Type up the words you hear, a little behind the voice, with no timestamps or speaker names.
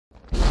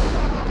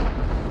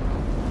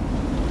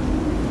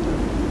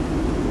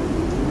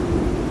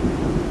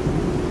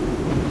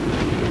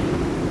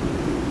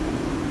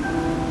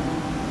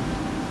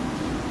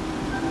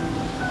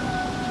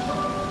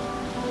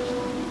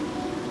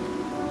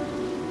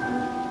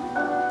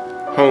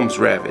Homes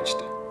ravaged,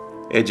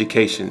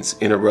 educations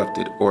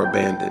interrupted or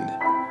abandoned,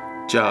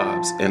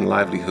 jobs and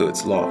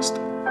livelihoods lost,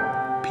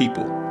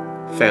 people,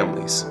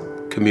 families,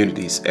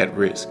 communities at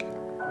risk.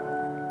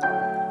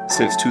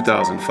 Since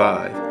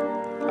 2005,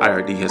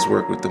 IRD has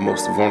worked with the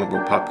most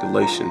vulnerable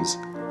populations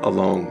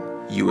along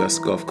U.S.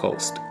 Gulf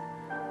Coast.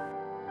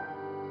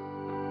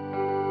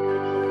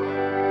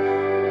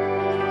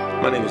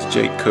 My name is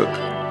Jake Cook.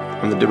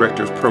 I'm the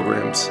Director of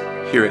Programs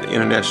here at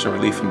International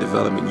Relief and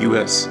Development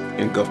U.S.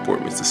 in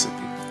Gulfport, Mississippi.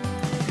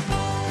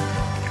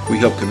 We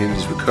help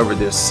communities recover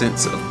their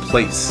sense of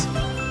place,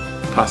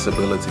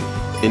 possibility,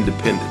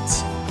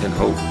 independence, and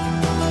hope.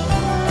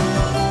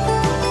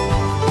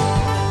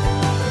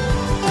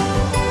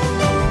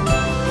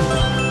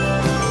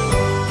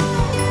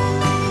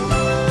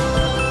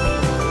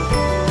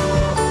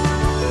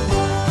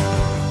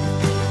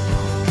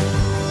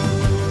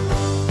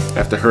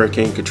 After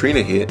Hurricane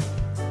Katrina hit,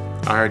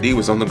 IRD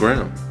was on the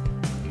ground.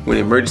 When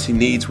emergency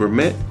needs were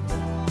met,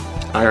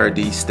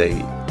 IRD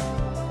stayed,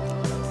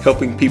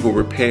 helping people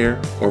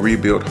repair or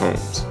rebuild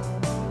homes,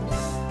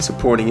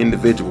 supporting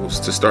individuals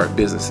to start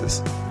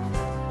businesses,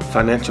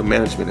 financial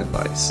management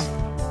advice,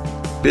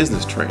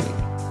 business training,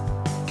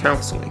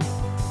 counseling,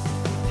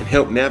 and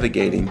help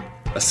navigating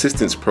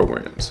assistance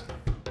programs.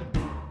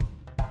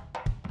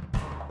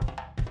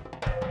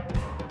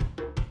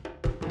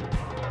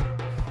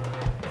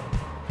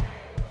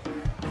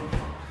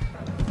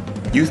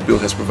 Youth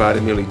Build has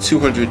provided nearly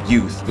 200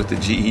 youth with the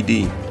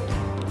GED,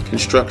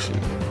 construction,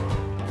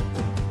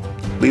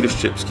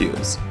 leadership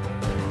skills,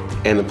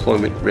 and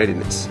employment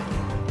readiness.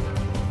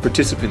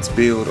 Participants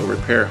build or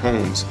repair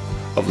homes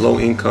of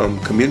low-income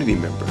community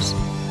members.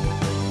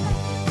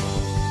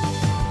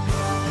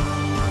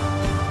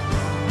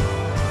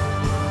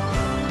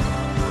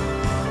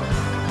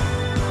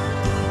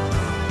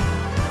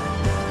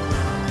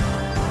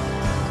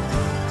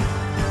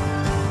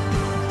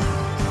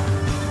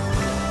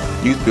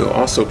 Youth Build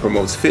also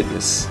promotes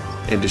fitness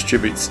and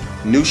distributes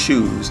new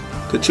shoes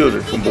to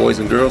children from Boys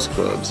and Girls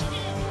Clubs,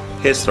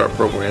 Head Start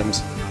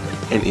programs,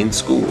 and in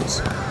schools.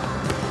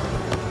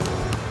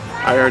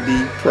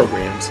 IRD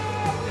programs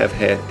have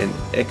had an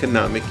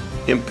economic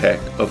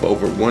impact of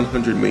over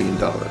 $100 million.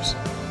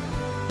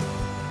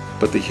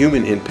 But the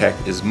human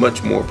impact is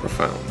much more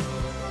profound.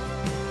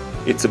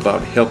 It's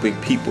about helping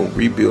people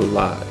rebuild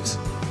lives,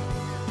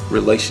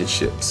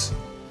 relationships,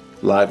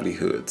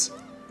 livelihoods,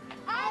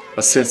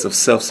 a sense of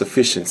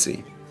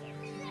self-sufficiency,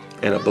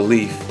 and a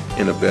belief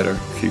in a better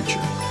future.